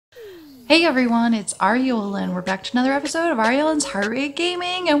Hey everyone, it's Aureolin. We're back to another episode of Aureolin's Heartrate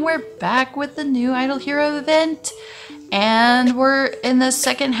Gaming, and we're back with the new Idle Hero event. And we're in the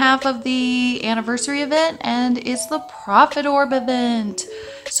second half of the anniversary event, and it's the Profit Orb event.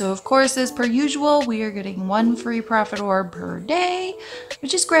 So of course, as per usual, we are getting one free Profit Orb per day,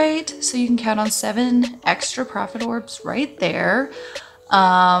 which is great. So you can count on 7 extra Profit Orbs right there.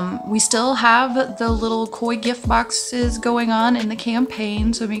 We still have the little koi gift boxes going on in the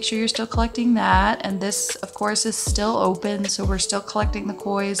campaign, so make sure you're still collecting that. And this, of course, is still open, so we're still collecting the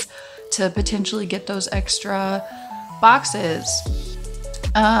kois to potentially get those extra boxes.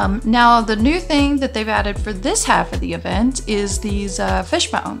 Now, the new thing that they've added for this half of the event is these fish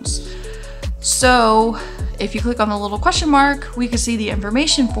bones. So if you click on the little question mark, we can see the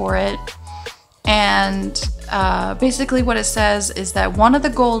information for it. And basically what it says is that one of the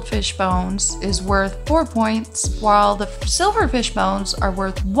gold fish bones is worth 4 points, while the silver fish bones are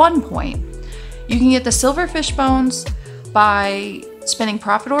worth 1 point. You can get the silver fish bones by spending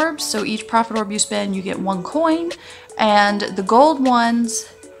profit orbs. So each profit orb you spend, you get 1 coin. And the gold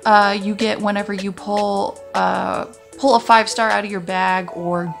ones you get whenever you pull a 5-star out of your bag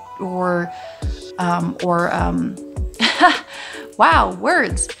or wow,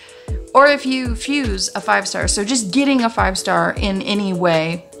 words. Or if you fuse a 5-star, so just getting a 5-star in any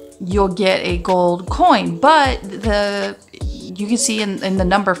way, you'll get a gold coin. But you can see in the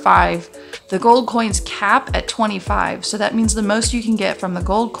number 5, the gold coins cap at 25. So that means the most you can get from the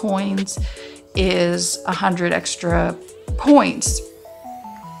gold coins is 100 extra points.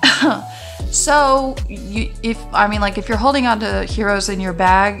 So if you're holding on to heroes in your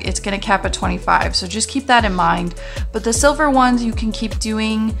bag, it's going to cap at 25. So just keep that in mind. But the silver ones you can keep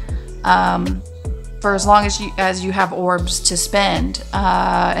doing for as long as you have orbs to spend.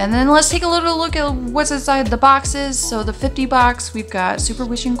 And then let's take a little look at what's inside the boxes. So the 50 box, we've got super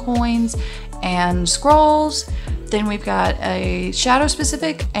wishing coins and scrolls. Then we've got a shadow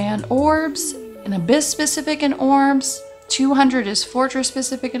specific and orbs, an abyss specific and orbs. 200 is fortress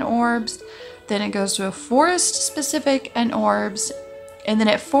specific and orbs. Then it goes to a forest specific and orbs. And then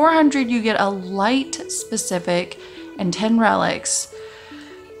at 400 you get a light specific and 10 relics.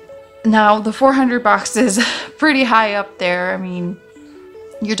 Now, the 400 box is pretty high up there. I mean,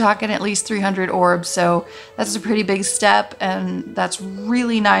 you're talking at least 300 orbs, so that's a pretty big step, and that's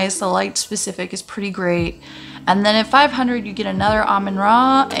really nice. The light specific is pretty great. And then at 500, you get another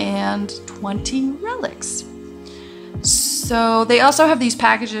Amun-Ra and 20 relics. So they also have these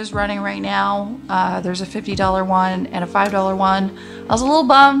packages running right now. There's a $50 one and a $5 one. I was a little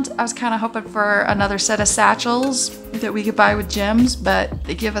bummed. I was kind of hoping for another set of satchels that we could buy with gems, but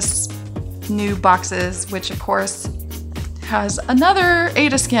they give us new boxes, which of course has another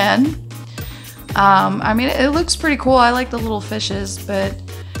Aida skin. I mean, it looks pretty cool. I like the little fishes, but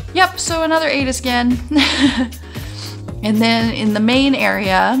yep, so another Aida skin. And then in the main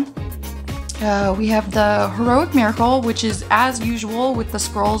area, we have the Heroic Miracle, which is as usual with the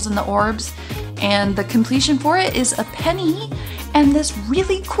scrolls and the orbs, and the completion for it is a penny and this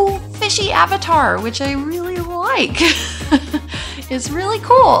really cool fishy avatar, which I really like. It's really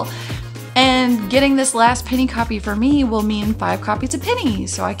cool. And getting this last penny copy for me will mean 5 copies of Penny,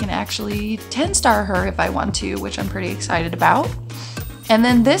 so I can actually 10-star her if I want to, which I'm pretty excited about. And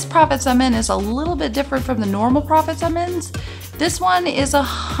then this Prophet Summon is a little bit different from the normal Prophet Summons. This one is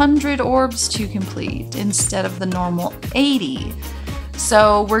 100 orbs to complete instead of the normal 80.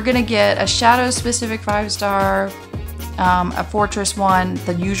 So we're gonna get a shadow specific 5-star, a fortress one,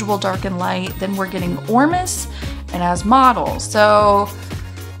 the usual dark and light. Then we're getting Ormus and Asmodel. So,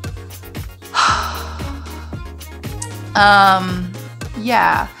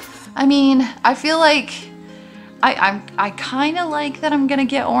 yeah. I mean, I feel like I kind of like that I'm gonna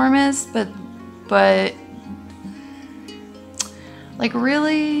get Ormus, but like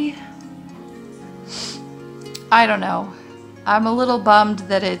really, I don't know. I'm a little bummed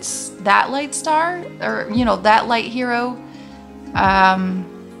that it's that light star, or you know, that light hero.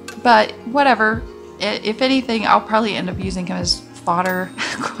 But whatever. If anything, I'll probably end up using him as fodder,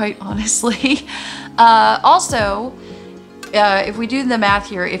 quite honestly. Also, if we do the math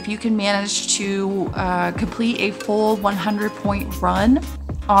here, if you can manage to complete a full 100-point run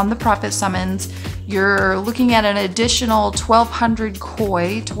on the Prophet Summons, you're looking at an additional 1,200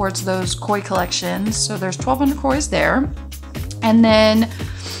 koi towards those koi collections. So there's 1,200 kois there. And then,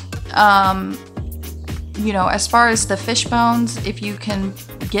 you know, as far as the fish bones, if you can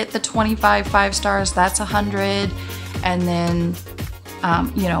get the 25 5-stars, that's 100. And then,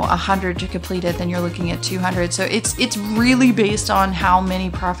 you know, 100 to complete it, then you're looking at 200. So it's really based on how many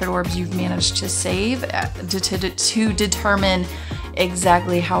profit orbs you've managed to save to determine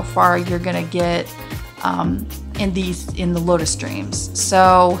exactly how far you're gonna get in the Lotus Dreams.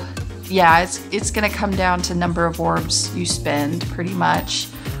 So yeah, it's gonna come down to number of orbs you spend pretty much.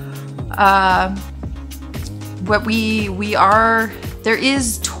 But there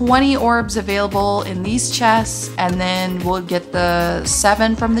is 20 orbs available in these chests, and then we'll get the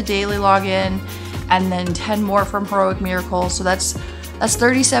 7 from the daily login, and then 10 more from Heroic Miracle. So that's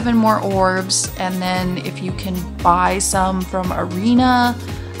 37 more orbs. And then if you can buy some from Arena,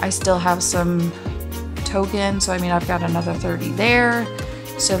 I still have some tokens. So I mean, I've got another 30 there.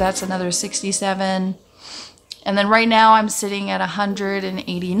 So that's another 67. And then right now I'm sitting at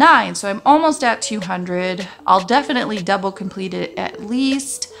 189, so I'm almost at 200. I'll definitely double complete it at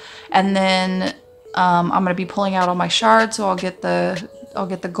least, and then I'm gonna be pulling out all my shards, so I'll get the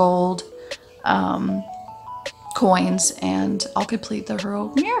gold coins, and I'll complete the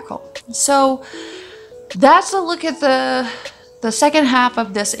Heroic Miracle. So that's a look at the second half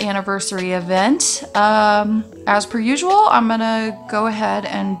of this anniversary event. As per usual, I'm gonna go ahead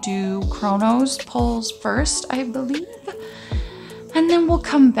and do Chrono's polls first, I believe. And then we'll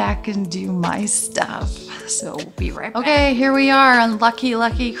come back and do my stuff. So we'll be right back. Okay, here we are on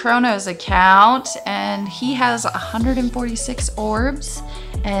Lucky Chrono's account, and he has 146 orbs,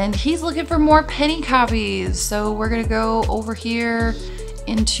 and he's looking for more penny copies. So we're gonna go over here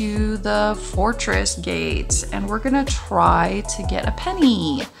into the fortress gate, and we're gonna try to get a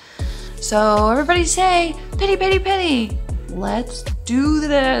penny. So everybody say penny, penny, penny. Let's do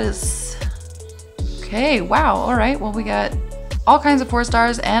this. Okay, wow, all right, well, we got all kinds of 4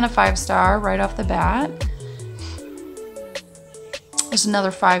 stars and a 5-star right off the bat. There's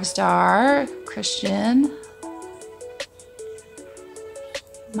another 5-star Christian.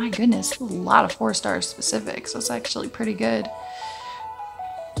 My goodness, a lot of 4-star specifics. That's actually pretty good.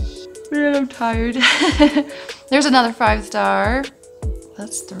 Man, I'm tired. There's another 5-star.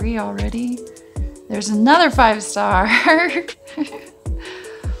 That's 3 already. There's another 5-star.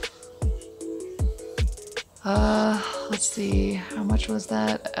 Let's see. How much was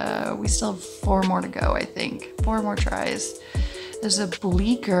that? We still have 4 more to go, I think. 4 more tries. There's a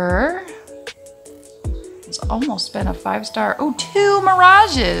Bleaker. It's almost been a 5-star. Oh, 2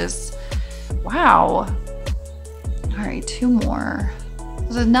 Mirages. Wow. All right, 2 more.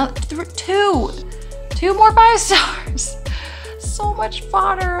 There's another 2 more 5 stars. So much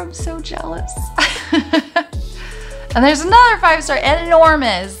fodder. I'm so jealous. And there's another 5-star and an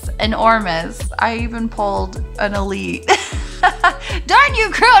Ormus. I even pulled an elite. Darn you,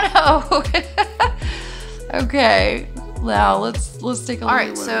 Chrono. Okay, now let's take a look. All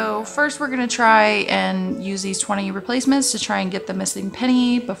right, so first we're gonna try and use these 20 replacements to try and get the missing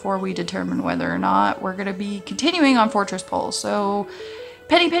penny before we determine whether or not we're gonna be continuing on Fortress Pulls. So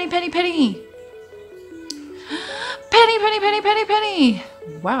penny, penny, penny, penny. Penny, penny, penny, penny, penny.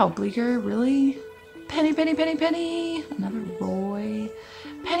 Wow, Bleaker, really? Penny, penny, penny, penny. Another Roy.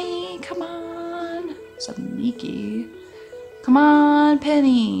 Penny, come on. Some Miki. Come on,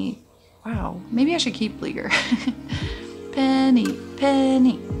 Penny. Wow, maybe I should keep Bleaker. Penny,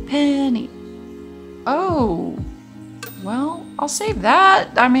 penny, penny. Oh, well, I'll save that.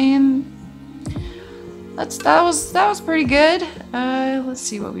 I mean, that was pretty good. Let's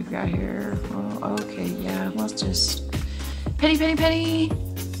see what we've got here. Oh, okay, yeah, let's just penny, penny, penny.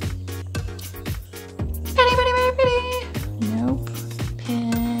 Penny, penny, penny, penny. Nope.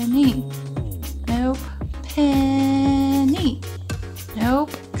 Penny. Nope. Penny.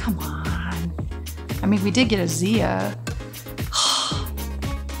 Nope. Come on. I mean, we did get a Zia.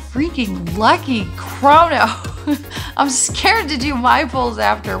 Freaking lucky Chrono. I'm scared to do my pulls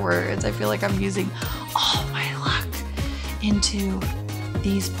afterwards. I feel like I'm using all my luck into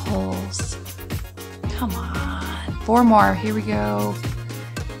these pulls. Come on. 4 more. Here we go.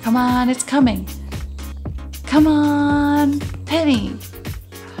 Come on. It's coming. Come on. Penny.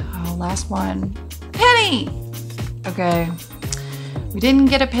 Oh, last one. Penny. Okay. We didn't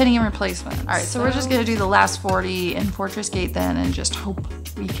get a penny in replacement. All right, so we're just gonna do the last 40 in Fortress Gate then and just hope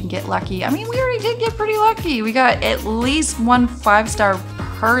we can get lucky. I mean, we already did get pretty lucky. We got at least 1 5-star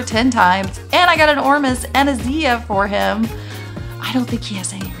per 10 times, and I got an Ormus and a Zia for him. I don't think he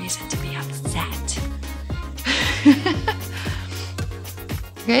has any reason to be upset.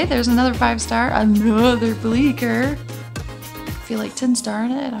 Okay, there's another 5-star, another Bleaker. I feel like 10-star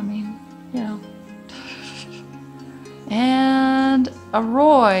in it, I mean, you know. And a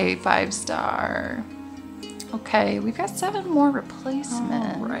Roy 5-star. Okay, we've got 7 more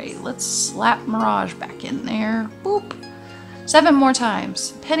replacements. All right, let's slap Mirage back in there. Boop. 7 more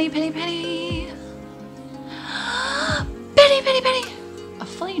times. Penny, penny, penny. Penny, penny, penny. A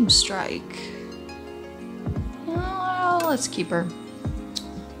Flame Strike. Well, let's keep her.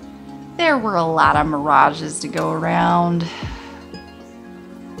 There were a lot of mirages to go around.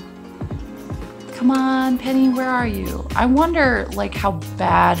 Come on, Penny, where are you? I wonder like how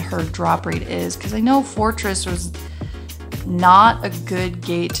bad her drop rate is, because I know Fortress was not a good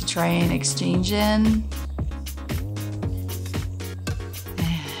gate to try and exchange in.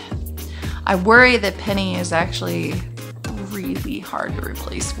 I worry that Penny is actually really hard to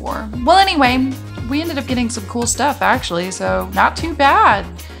replace for. Well, anyway, we ended up getting some cool stuff actually, so not too bad.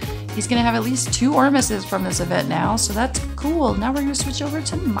 He's gonna have at least 2 Ormuses from this event now, so that's cool. Now we're gonna switch over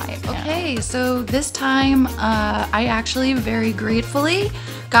to my account. Okay, so this time I actually very gratefully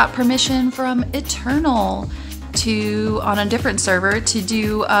got permission from Eternal on a different server to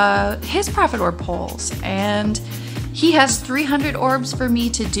do his Prophet Orb polls, and he has 300 orbs for me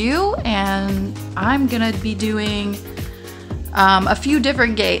to do, and I'm gonna be doing a few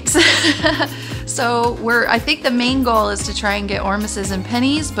different gates. So I think the main goal is to try and get Ormuses and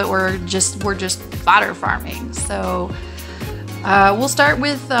Pennies, but we're just fodder farming. So we'll start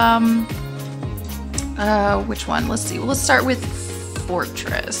with which one? Let's see. Let's start with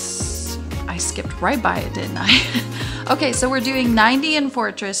Fortress. I skipped right by it, didn't I? Okay, so we're doing 90 in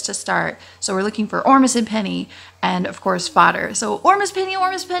Fortress to start. So we're looking for Ormus and Penny, and of course fodder. So Ormus,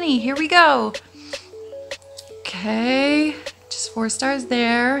 Penny, here we go. Okay, just 4 stars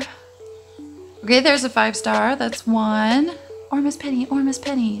there. Okay, there's a 5-star, that's 1. Ormus, Penny,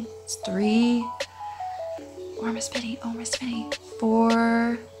 it's 3. Ormus, Penny,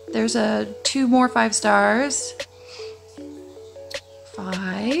 4. There's 2 more 5 stars.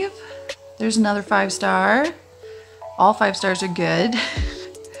 5. There's another 5-star. All 5 stars are good.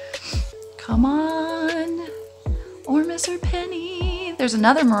 Come on, Ormus or Penny. There's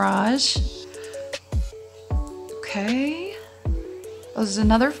another Mirage. Okay. Oh, there's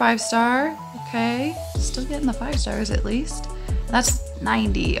another 5-star. Okay, still getting the 5 stars at least. That's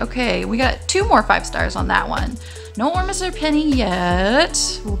 90. Okay, we got 2 more 5 stars on that one. No Ormus or Penny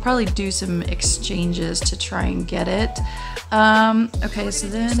yet. We'll probably do some exchanges to try and get it. Okay, so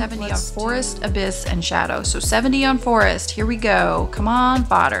then 70 on Forest, Abyss, and Shadow. So 70 on Forest. Here we go. Come on,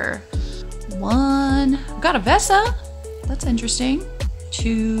 fodder. 1. We've got a Vesa. That's interesting.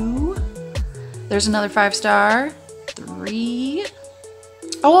 2. There's another 5-star. 3.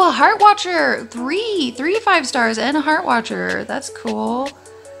 Oh, a Heart Watcher! 3 5 stars and a Heart Watcher. That's cool.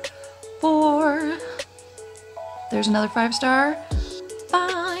 4. There's another 5-star.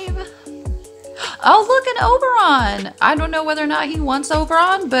 5. Oh, look, an Oberon! I don't know whether or not he wants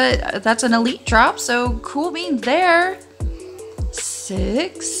Oberon, but that's an elite drop, so cool beans there.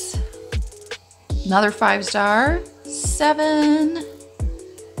 6. Another 5-star. 7.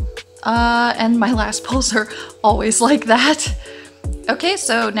 And my last pulls are always like that. Okay,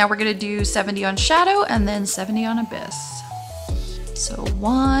 so now we're gonna do 70 on Shadow and then 70 on Abyss. So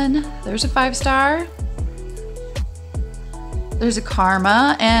 1, there's a 5-star. There's a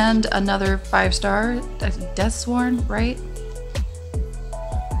Karma and another 5-star. Deathsworn, right?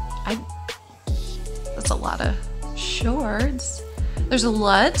 That's a lot of shards. There's a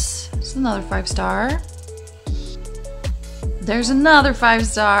Lutz. It's another 5-star. There's another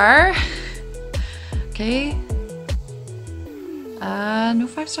 5-star. Okay. No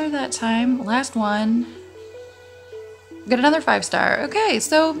 5-star that time. Last one. Got another 5-star. Okay,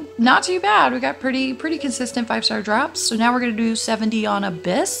 so not too bad. We got pretty consistent 5-star drops. So now we're gonna do 70 on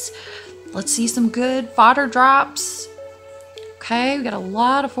Abyss. Let's see some good fodder drops. Okay, we got a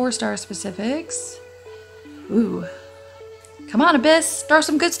lot of 4-star specifics. Ooh. Come on, Abyss. Throw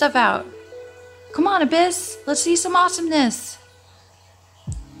some good stuff out. Come on, Abyss. Let's see some awesomeness.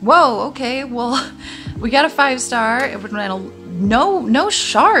 Whoa, okay, well, we got a 5-star. No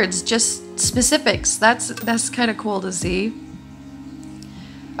shards, just specifics. That's kind of cool to see.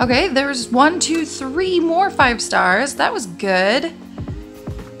 Okay, there's 1, 2, 3 more 5 stars. That was good.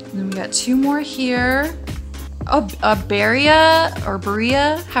 And then we got 2 more here. Oh, a Beria or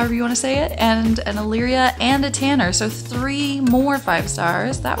Berea, however you want to say it, and an Illyria and a Tanner. So 3 more 5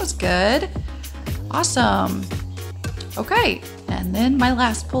 stars. That was good. Awesome. Okay, and then my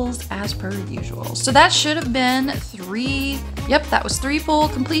last pulls as per usual. So that should have been 3. Yep, that was 3 full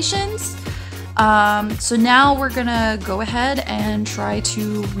completions. So now we're gonna go ahead and try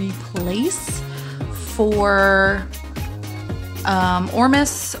to replace for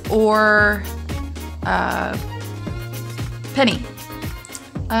Ormus or Penny.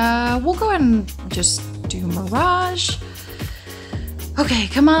 We'll go ahead and just do Mirage. Okay,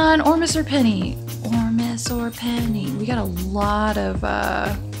 come on, Ormus or Penny. Ormus or Penny. We got a lot of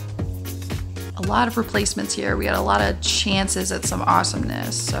replacements here. We got a lot of chances at some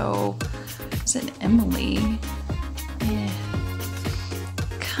awesomeness. So is it Emily? Yeah.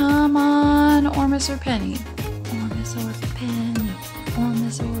 Come on, Ormus or Penny. Ormus or Penny.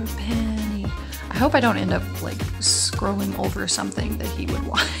 Ormus or Penny. I hope I don't end up like scrolling over something that he would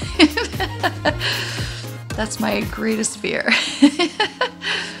want. That's my greatest fear.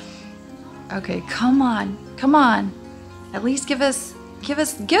 Okay, come on. Come on. At least give us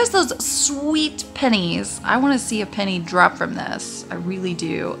those sweet pennies. I want to see a penny drop from this. I really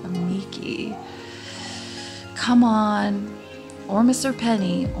do. A Miki. Come on. Ormus or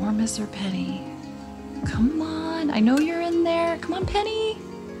Penny. Ormus or Penny. Come on. I know you're in there. Come on, Penny.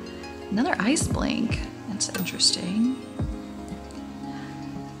 Another ice blink. That's interesting.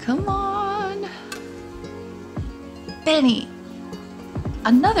 Come on. Penny.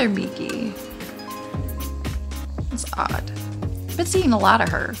 Another Miki. That's odd. I've been seeing a lot of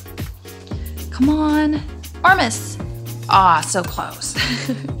her. Come on. Ormus. Ah, so close.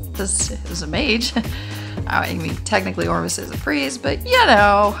 This is a mage. I mean, technically Ormus is a priest, but you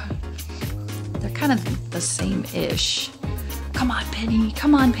know, they're kind of the same-ish. Come on, Penny.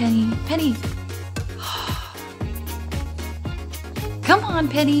 Come on, Penny. Penny. Come on,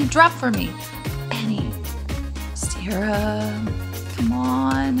 Penny. Drop for me. Penny. Serum. Come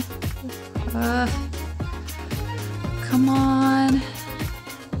on. Come on.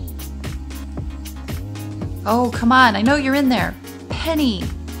 Oh, come on. I know you're in there. Penny.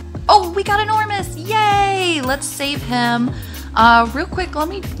 Oh, we got an Ormus. Yay! Let's save him. Real quick, let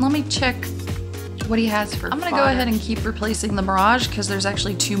me check what he has for I'm gonna go ahead and keep replacing the Mirage because there's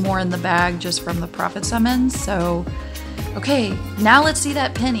actually 2 more in the bag just from the Prophet Summons. So, okay, now let's see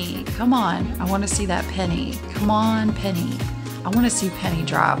that Penny. Come on. I want to see that Penny. Come on, Penny. I want to see Penny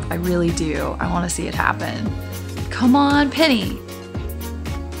drop. I really do. I want to see it happen. Come on, Penny.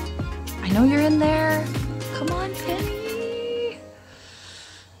 I know you're in there. Come on, Penny.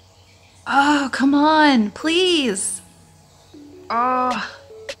 Oh, come on, please. Oh.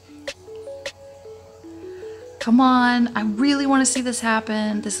 Come on. I really want to see this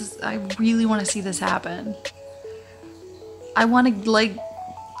happen. I really want to see this happen. I want to, like,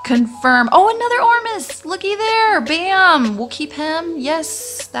 confirm. Oh, another Ormus. Looky there. Bam. We'll keep him.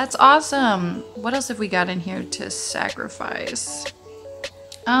 Yes, that's awesome. What else have we got in here to sacrifice?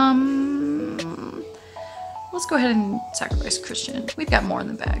 Let's go ahead and sacrifice Christian. We've got more in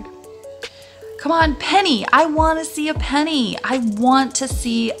the bag. Come on, Penny. I want to see a Penny. I want to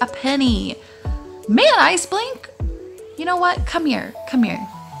see a Penny. Man, Ice Blink. You know what? Come here. Come here.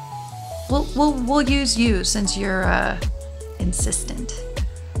 We'll use you since you're insistent.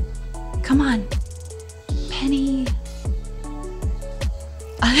 Come on, Penny.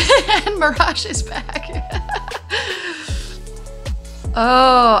 And Mirage is back.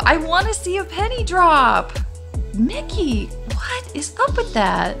 Oh, I want to see a Penny drop. Mickey, what is up with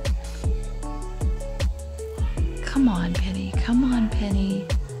that? Come on, Penny. Come on, Penny.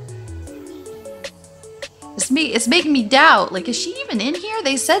 It's making me doubt. Like, is she even in here?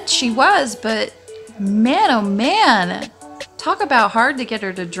 They said she was, but man, oh man. Talk about hard to get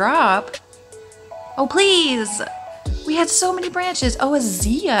her to drop. Oh, please. We had so many branches. Oh, a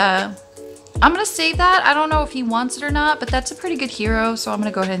Zia. I'm going to save that. I don't know if he wants it or not, but that's a pretty good hero, so I'm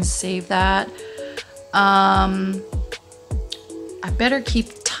going to go ahead and save that. I better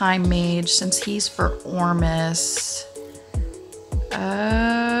keep Time Mage since he's for Ormus.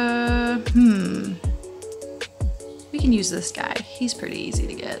 We can use this guy. He's pretty easy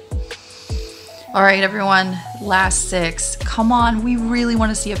to get. All right, everyone. Last 6. Come on. We really want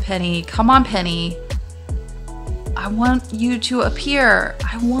to see a Penny. Come on, Penny. I want you to appear.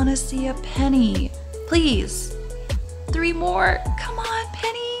 I want to see a Penny. Please. 3 more. Come on,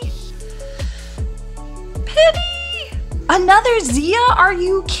 Penny. Penny! Another Zia? Are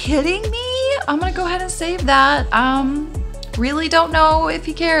you kidding me? I'm going to go ahead and save that. Really don't know if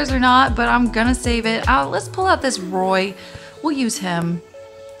he cares or not, but I'm going to save it. Let's pull out this Roy. We'll use him.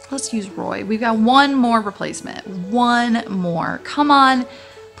 Let's use Roy. We've got 1 more replacement. 1 more. Come on.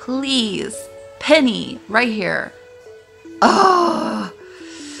 Please. Penny. Right here. Oh,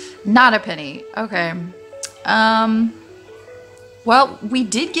 not a Penny. Okay. Well, we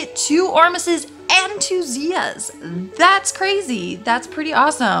did get 2 Ormuses and 2 Zias. That's crazy. That's pretty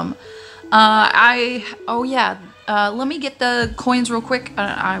awesome. Oh yeah. Let me get the coins real quick.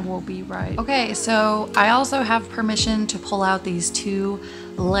 I will be right. Okay, so I also have permission to pull out these 2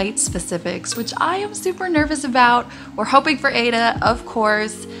 light specifics, which I am super nervous about. We're hoping for Aida, of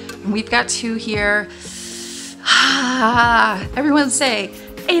course. We've got 2 here. Everyone say,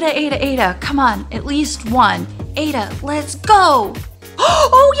 Aida, Aida, Aida. Come on, at least 1. Aida, let's go.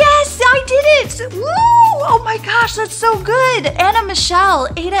 Oh yes, I did it. Woo! Oh my gosh, that's so good. Anna Michelle,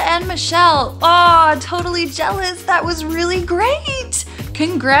 Aida and Michelle. Oh, I'm totally jealous. That was really great.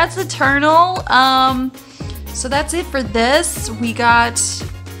 Congrats, Eternal. So that's it for this. We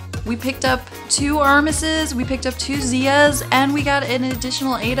picked up 2 Ormuses, we picked up 2 Zias, and we got an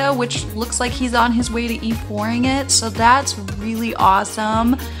additional Aida, which looks like he's on his way to E4ing it. So that's really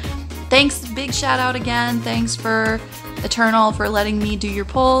awesome. Thanks, big shout out again. Thanks for Eternal for letting me do your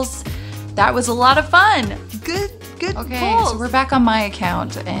pulls. That was a lot of fun. Good Okay, pulls. So we're back on my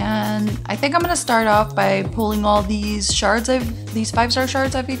account, and I think I'm gonna start off by pulling all these shards these 5-star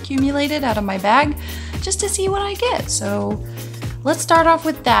shards I've accumulated out of my bag, just to see what I get. So let's start off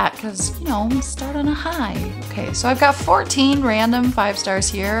with that, because you know, start on a high. Okay, so I've got 14 random 5 stars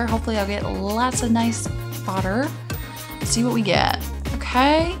here. Hopefully I'll get lots of nice fodder. Let's see what we get.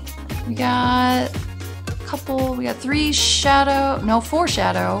 Okay, we got a couple. We got 4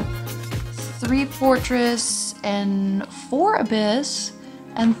 shadow, 3 fortress, and 4 abyss,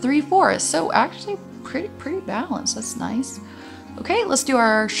 and 3 forest. So actually pretty balanced. That's nice. Okay, let's do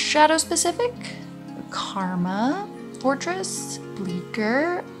our shadow specific. Karma, fortress,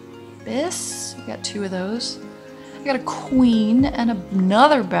 bleaker, abyss. We got 2 of those. I got a queen and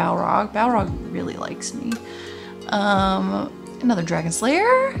another Balrog. Balrog really likes me. Another dragon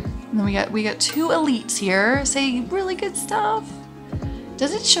slayer. And then we got 2 elites here. Say really good stuff.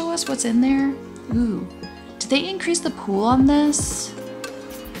 Does it show us what's in there? Ooh. Did they increase the pool on this?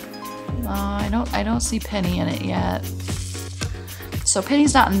 I don't see Penny in it yet. So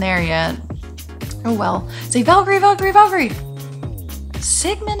Penny's not in there yet. Oh well. Say Valkyrie, Valkyrie, Valkyrie!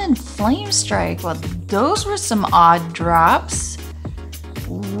 Sigmund and Flame Strike. Well, those were some odd drops.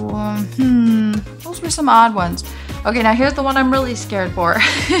 Those were some odd ones. Okay, now here's the one I'm really scared for.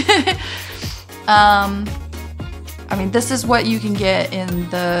 I mean, this is what you can get in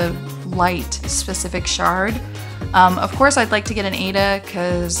the light specific shard. Of course, I'd like to get an Aida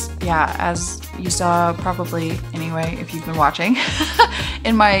because, yeah, as you saw probably anyway, if you've been watching,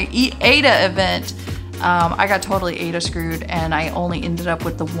 in my Aida event, I got totally Aida screwed, and I only ended up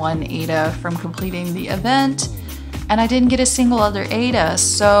with the 1 Aida from completing the event, and I didn't get a single other Aida.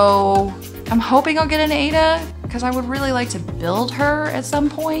 So I'm hoping I'll get an Aida because I would really like to build her at some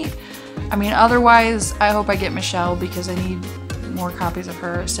point. I mean, otherwise, I hope I get Michelle because I need more copies of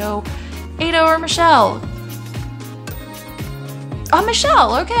her. So, Aida or Michelle? Oh,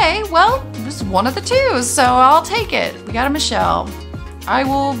 Michelle, okay. Well, this is one of the 2, so I'll take it. We got a Michelle. I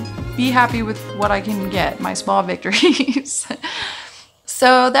will be happy with what I can get, my small victories.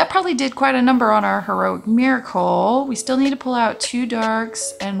 So that probably did quite a number on our heroic miracle. We still need to pull out 2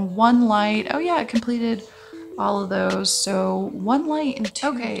 darks and 1 light. Oh yeah, I completed all of those. So 1 light and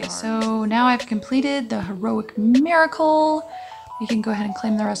 2 darks. So now I've completed the heroic miracle. We can go ahead and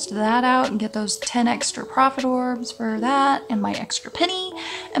claim the rest of that out and get those 10 extra profit orbs for that, and my extra penny,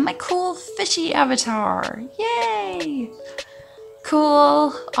 and my cool fishy avatar. Yay!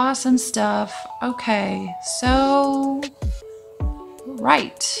 Cool, awesome stuff. Okay, so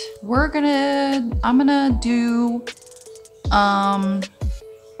right, I'm gonna do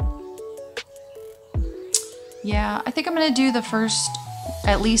yeah, I think I'm gonna do the first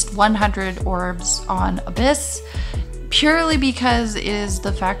at least 100 orbs on Abyss, purely because it is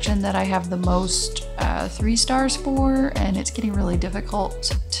the faction that I have the most 3 stars for, and it's getting really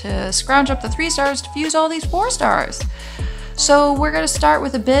difficult to scrounge up the 3 stars to fuse all these 4 stars. So we're gonna start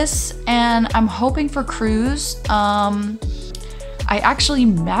with Abyss, and I'm hoping for Cruise. I actually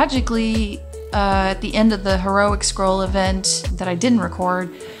magically, at the end of the Heroic Scroll event that I didn't record,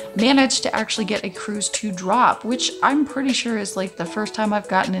 managed to actually get a Cruise 2 drop, which I'm pretty sure is like the first time I've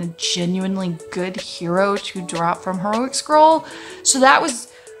gotten a genuinely good hero to drop from Heroic Scroll. So that was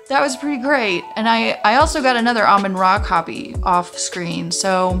pretty great. And I also got another Amun-Ra copy off screen,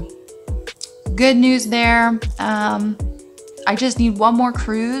 so good news there. I just need 1 more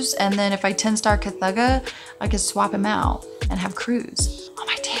Cruise, and then if I 10-star Cthugha, I can swap him out and have Cruise on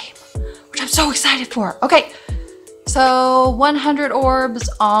my team, which I'm so excited for. Okay, so 100 orbs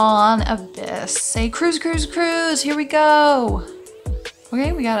on Abyss. Say Cruise, Cruise, Cruise, here we go.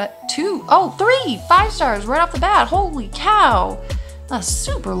 Okay, we got 3 5 stars right off the bat. Holy cow, that's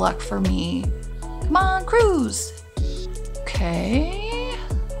super luck for me. Come on, Cruise. Okay,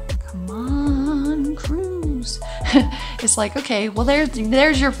 come on, Cruise. It's like, okay, well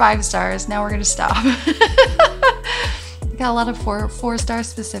there's your 5 stars. Now we're gonna stop. Got a lot of 4-star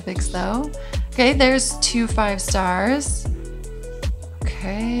specifics though. Okay, there's 2 5 stars.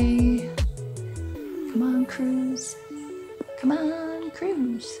 Okay, come on, Cruise. Come on,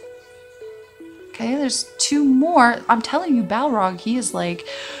 Cruise. Okay, there's 2 more. I'm telling you, Balrog, he is like,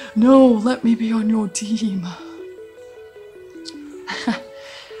 no, let me be on your team.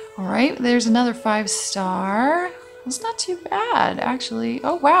 All right, there's another 5 star. It's not too bad, actually.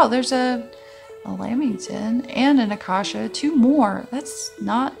 Oh, wow, there's a Lamington and an Akasha. 2 more. That's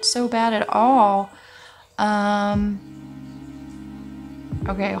not so bad at all.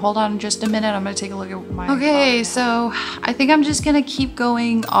 Okay, hold on just a minute. I'm gonna take a look at my... Okay, so I think I'm just gonna keep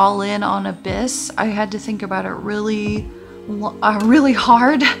going all in on Abyss. I had to think about it really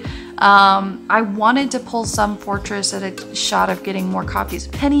hard. I wanted to pull some Fortress at a shot of getting more copies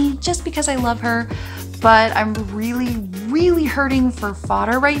of Penny, just because I love her, but I'm really hurting for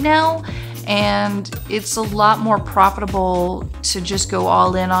fodder right now, and it's a lot more profitable to just go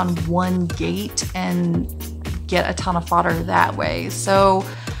all in on one gate and get a ton of fodder that way. So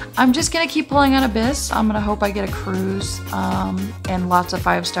I'm just gonna keep pulling on Abyss. I'm gonna hope I get a cruise and lots of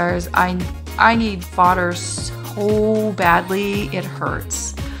 5 stars. I need fodder so badly, it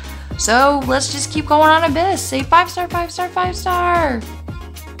hurts. So let's just keep going on Abyss. Say 5 star, 5 star, 5 star.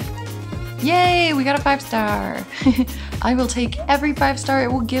 Yay, we got a 5 star. I will take every 5 star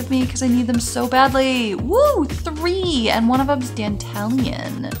it will give me because I need them so badly. Woo, 3, and one of them's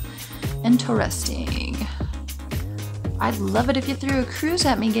Dantalion. Interesting. I'd love it if you threw a cruise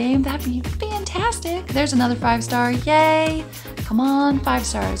at me, game. That'd be fantastic. There's another 5 star, yay. Come on, 5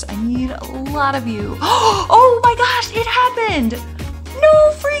 stars. I need a lot of you. Oh my gosh, it happened.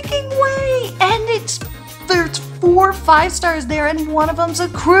 No freaking way. And there's 4 5 stars there and one of them's a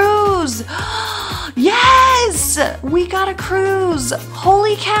cruise. Yes, we got a cruise.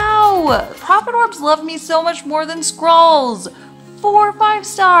 Holy cow. Prophet Orbs love me so much more than Scrolls. 4 5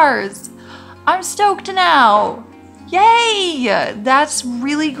 stars. I'm stoked now. Yay! That's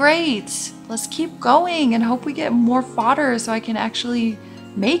really great. Let's keep going and hope we get more fodder so I can actually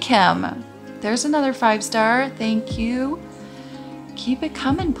make him. There's another 5 star. Thank you. Keep it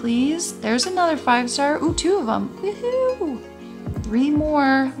coming, please. There's another 5 star. Ooh, 2 of them. Woohoo! 3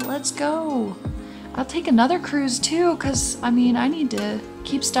 more. Let's go. I'll take another cruise too, because I mean, I need to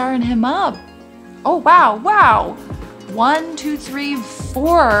keep starring him up. Oh, wow, wow. 1, 2, 3,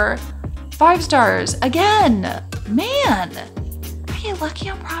 4 5 stars again. Man, I get lucky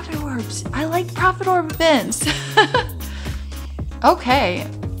on Prophet Orbs. I like Prophet Orb events. Okay,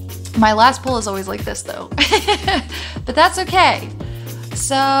 my last pull is always like this though, but that's okay.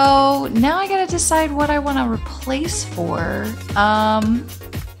 So now I gotta decide what I want to replace for.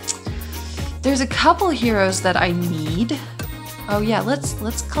 There's a couple heroes that I need. Oh yeah, let's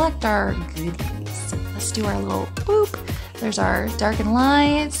collect our goodies. Let's do our little boop. There's our Darkened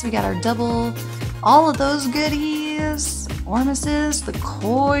Lights. We got our double, all of those goodies. Ormuses, the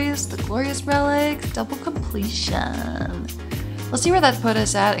Kois, the Glorious Relics, double completion. Let's see where that put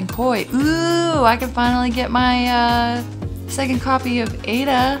us at in Koi. Ooh, I can finally get my second copy of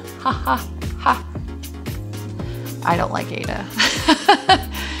Aida. Ha ha ha. I don't like Aida.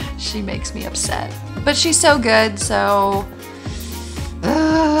 She makes me upset. But she's so good, so...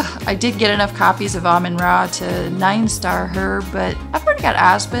 I did get enough copies of Amun-Ra to 9-star her, but I've already got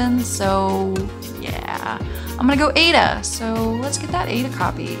Aspen, so yeah. I'm gonna go Aida, so let's get that Aida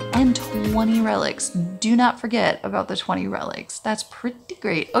copy. And 20 relics. Do not forget about the 20 relics. That's pretty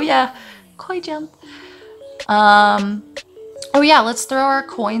great. Oh yeah, Koi jump. Oh yeah, let's throw our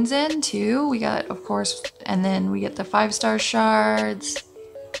coins in too. We got, of course, and then we get the 5-star shards.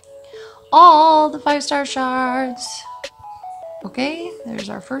 All the 5-star shards. Okay, there's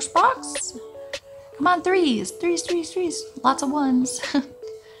our first box. Come on, threes. Lots of ones.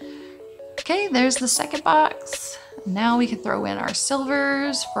 Okay, there's the second box. Now we can throw in our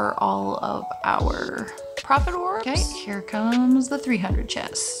silvers for all of our Prophet Orbs. Okay, here comes the 300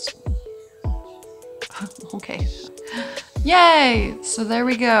 chest. Okay. Yay! So there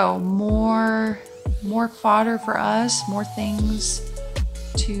we go. More fodder for us. More things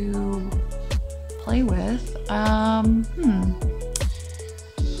to play with.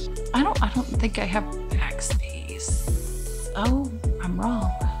 I don't think I have backspace. Oh, I'm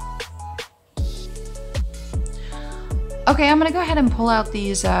wrong. Okay, I'm gonna go ahead and pull out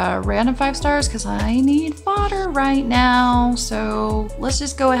these random 5 stars because I need fodder right now. So let's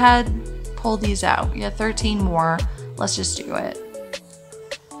just go ahead, pull these out. Yeah, 13 more. Let's just do it.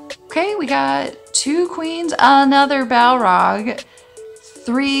 Okay, we got 2 queens, another Balrog,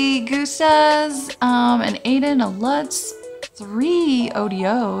 3 Gusas, an Aiden, a Lutz, 3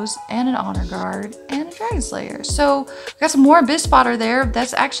 ODOs, and an Honor Guard, and a Dragon Slayer. So we got some more Abyss fodder there.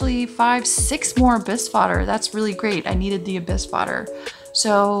 That's actually 5, 6 more Abyss fodder. That's really great. I needed the Abyss fodder.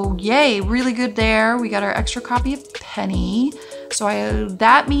 So yay, really good there. We got our extra copy of Penny. So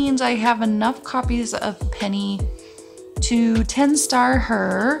that means I have enough copies of Penny to 10-star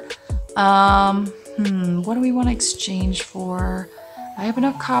her. What do we want to exchange for? I have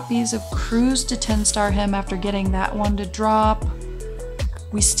enough copies of Cruise to 10-star him after getting that one to drop.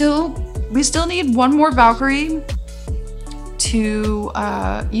 We still need one more Valkyrie to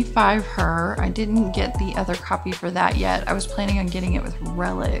E5 her. I didn't get the other copy for that yet. I was planning on getting it with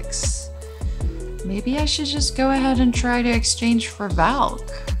relics. Maybe I should just go ahead and try to exchange for Valk.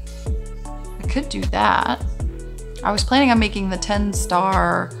 I could do that. I was planning on making the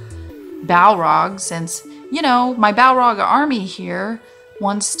 10-star Balrog since, you know, my Balrog army here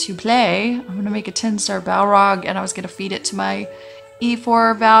wants to play. I'm gonna make a 10-star Balrog and I was gonna feed it to my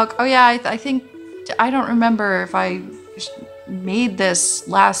E4 Valk. Oh yeah, I think, I don't remember if I made this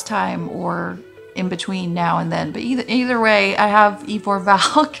last time or in between now and then, but either way, I have E4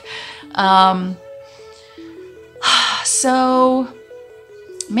 Valk. So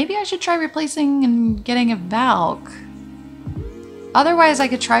maybe I should try replacing and getting a Valk. Otherwise, I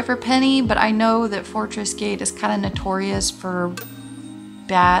could try for Penny, but I know that Fortress Gate is kind of notorious for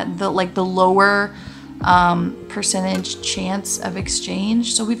the lower percentage chance of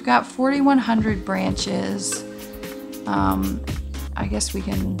exchange. So we've got 4,100 branches. I guess we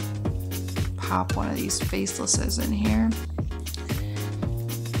can pop one of these facelesses in here.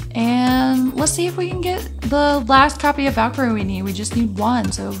 And let's see if we can get the last copy of Valkyrie we need. We just need one.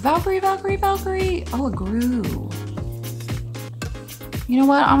 So Valkyrie, Valkyrie, Valkyrie. Oh, a Gru. You know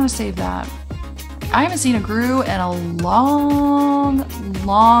what? I'm gonna save that. I haven't seen a Gru in a long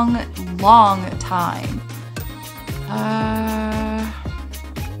time.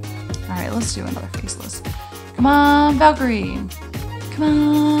 Alright, let's do another faceless. Come on, Valkyrie.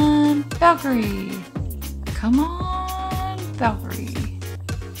 Come on, Valkyrie. Come on, Valkyrie.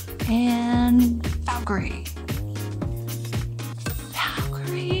 And Valkyrie.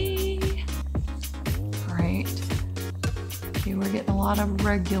 Valkyrie. Great. Okay, we're getting a lot of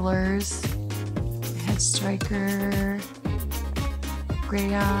regulars. Head Striker.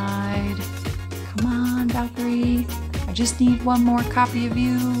 Gray-eyed. Come on, Valkyrie. I just need one more copy of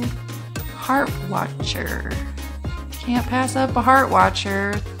you. Heart Watcher. Can't pass up a Heart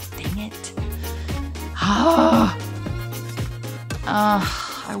Watcher. Dang it.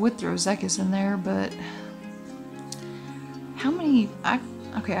 I would throw Zekis in there, but how many?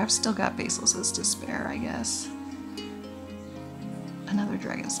 Okay, I've still got facelesses to spare, I guess. Another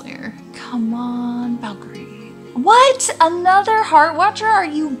Dragon Slayer. Come on, Valkyrie. What? Another Heart Watcher? Are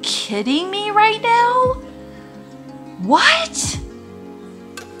you kidding me right now? What?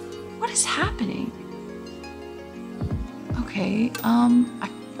 What is happening? Okay, I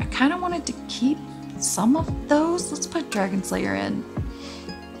kind of wanted to keep some of those. Let's put Dragon Slayer in.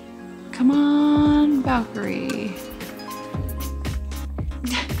 Come on, Valkyrie.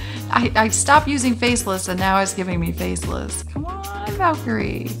 I stopped using faceless and now it's giving me faceless. Come on,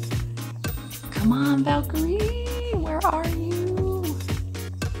 Valkyrie. Come on, Valkyrie. Where are you?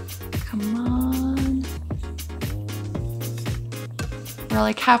 Come on. We're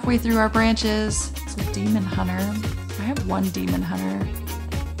like halfway through our branches. It's a Demon Hunter. I have one Demon Hunter.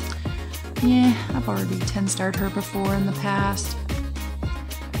 Yeah, I've already 10-starred her before in the past.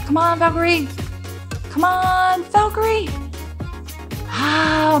 Come on, Valkyrie! Come on, Valkyrie!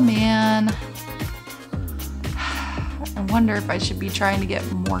 Oh, man. I wonder if I should be trying to get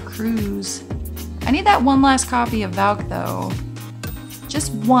more crews. I need that one last copy of Valk, though.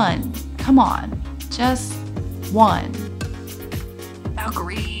 Just one. Come on. Just one.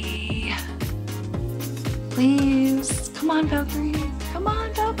 Valkyrie. Please. Come on, Valkyrie. Come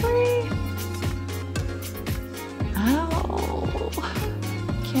on, Valkyrie. Oh.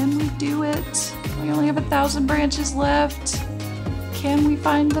 Can we do it? We only have 1,000 branches left. Can we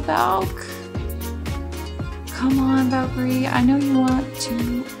find the Valk? Come on, Valkyrie. I know you want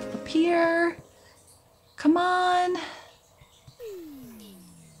to appear. Come on.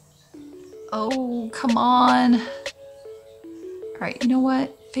 Oh, come on. All right, you know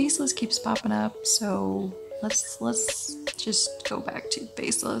what? Faceless keeps popping up, so let's just go back to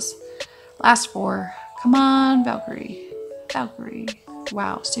faceless. Last 4. Come on, Valkyrie. Valkyrie.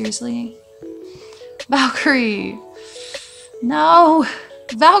 Wow, seriously? Valkyrie! No!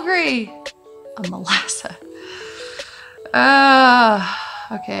 Valkyrie! A Melassa.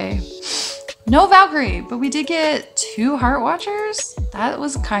 Okay. No Valkyrie, but we did get 2 Heart Watchers? That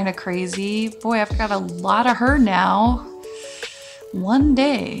was kind of crazy. Boy, I've got a lot of her now. One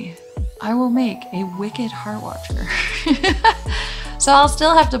day, I will make a wicked Heart Watcher. So I'll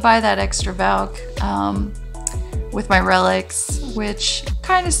still have to buy that extra Valk with my relics, which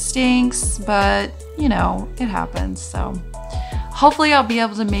kind of stinks, but you know, it happens. So hopefully I'll be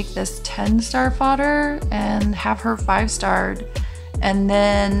able to make this 10-star fodder and have her 5-starred. And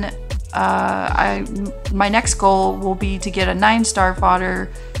then my next goal will be to get a 9-star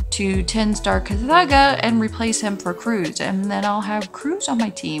fodder to 10-star Kathaga and replace him for Cruz, and then I'll have Cruz on my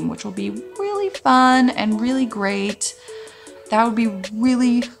team, which will be really fun and really great. That would be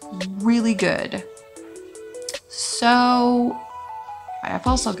really, really good. So I've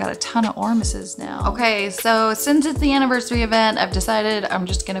also got a ton of Ormuses now. Okay, so since it's the anniversary event, I've decided I'm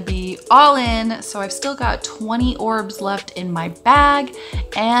just gonna be all in. So I've still got 20 orbs left in my bag,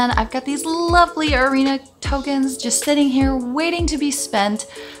 and I've got these lovely arena tokens just sitting here waiting to be spent.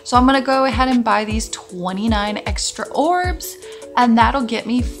 So I'm gonna go ahead and buy these 29 extra orbs, and that'll get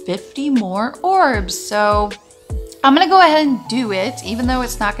me 50 more orbs. So I'm gonna go ahead and do it, even though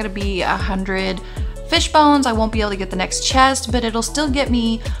it's not gonna be 100 fish bones. I won't be able to get the next chest, but it'll still get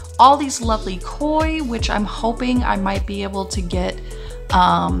me all these lovely koi, which I'm hoping I might be able to get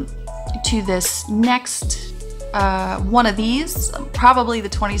to this next one of these, probably the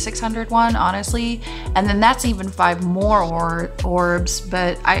 2600 one, honestly. And then that's even 5 more orbs,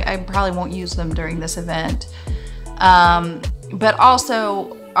 but I probably won't use them during this event. But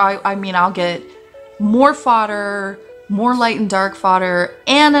also, I mean, I'll get more fodder, more light and dark fodder,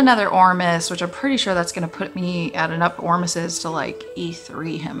 and another Ormus, which I'm pretty sure that's gonna put me at enough Ormuses to like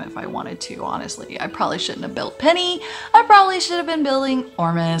E3 him if I wanted to, honestly. I probably shouldn't have built Penny. I probably should have been building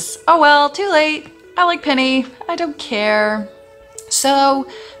Ormus. Oh well, too late. I like Penny. I don't care. So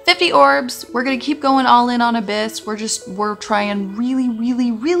 50 orbs, we're gonna keep going all in on Abyss. We're trying really,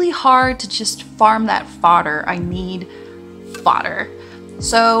 really, really hard to just farm that fodder. I need fodder.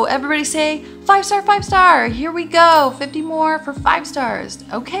 So everybody say 5-star, 5-star. Here we go. 50 more for 5 stars.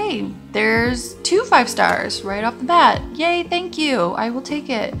 Okay, there's 2 5 stars right off the bat. Yay, thank you. I will take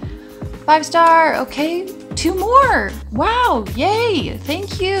it. 5-star. Okay, 2 more. Wow, yay,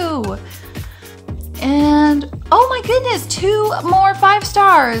 thank you. And oh my goodness, 2 more 5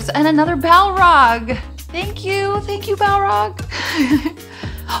 stars and another Balrog. Thank you, Balrog.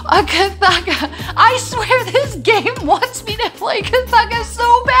 A Kathaga. I swear this game wants me to play Kathaga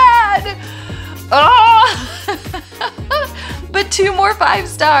so bad. Oh! But 2 more 5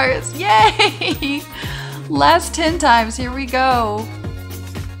 stars. Yay! Last 10 times. Here we go.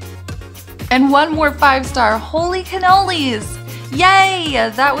 And 1 more 5-star. Holy cannolis!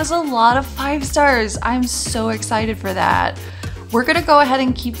 Yay! That was a lot of 5 stars. I'm so excited for that. We're gonna go ahead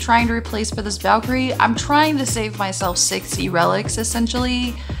and keep trying to replace for this Valkyrie. I'm trying to save myself 60 relics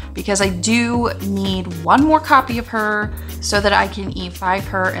essentially, because I do need 1 more copy of her so that I can E5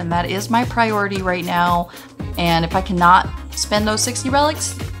 her, and that is my priority right now. And if I cannot spend those 60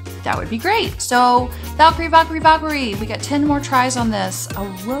 relics, that would be great. So Valkyrie, Valkyrie, Valkyrie. We got 10 more tries on this. A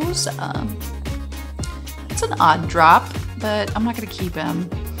Rosa. It's an odd drop, but I'm not gonna keep him.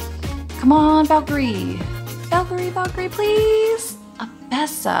 Come on, Valkyrie. Valkyrie, Valkyrie, please. A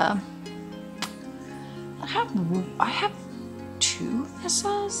Vessa. I have 2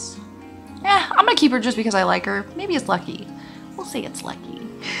 Vessas. Yeah, I'm gonna keep her just because I like her. Maybe it's lucky. We'll say it's lucky.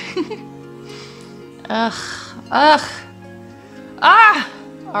 Ugh. Ah!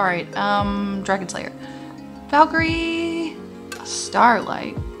 Alright, Dragon Slayer. Valkyrie.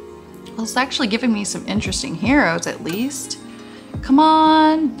 Starlight. Well, it's actually giving me some interesting heroes at least. Come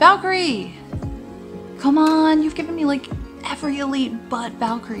on, Valkyrie. Come on, you've given me like every elite but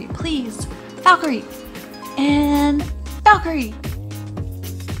Valkyrie. Please, Valkyrie. And Valkyrie.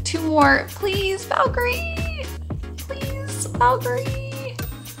 2 more, please, Valkyrie. Please, Valkyrie.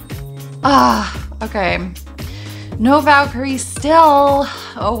 Ah, okay. No Valkyrie still.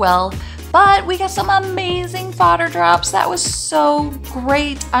 Oh well. But we got some amazing fodder drops. That was so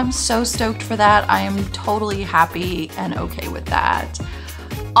great. I'm so stoked for that. I am totally happy and okay with that.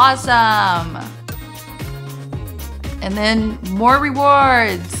 Awesome. And then more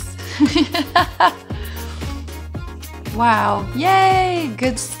rewards. Wow, yay,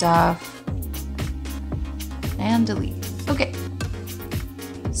 good stuff. And delete. Okay.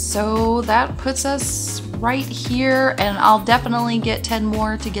 So that puts us right here, and I'll definitely get 10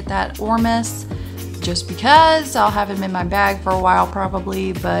 more to get that Ormus, just because I'll have him in my bag for a while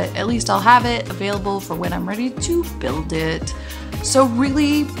probably, but at least I'll have it available for when I'm ready to build it. So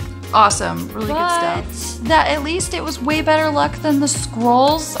really awesome, really good stuff. That at least it was way better luck than the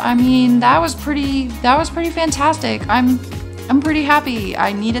scrolls. I mean, that was pretty fantastic. I'm pretty happy.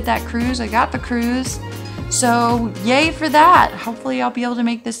 I needed that cruise. I got the cruise. So yay for that. Hopefully I'll be able to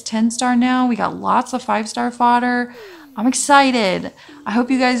make this 10-star now. We got lots of 5-star fodder. I'm excited. I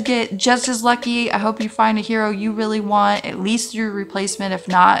hope you guys get just as lucky. I hope you find a hero you really want, at least through replacement, if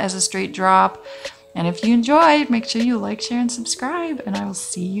not as a straight drop. And if you enjoyed, make sure you like, share, and subscribe. And I will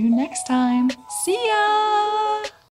see you next time. See ya!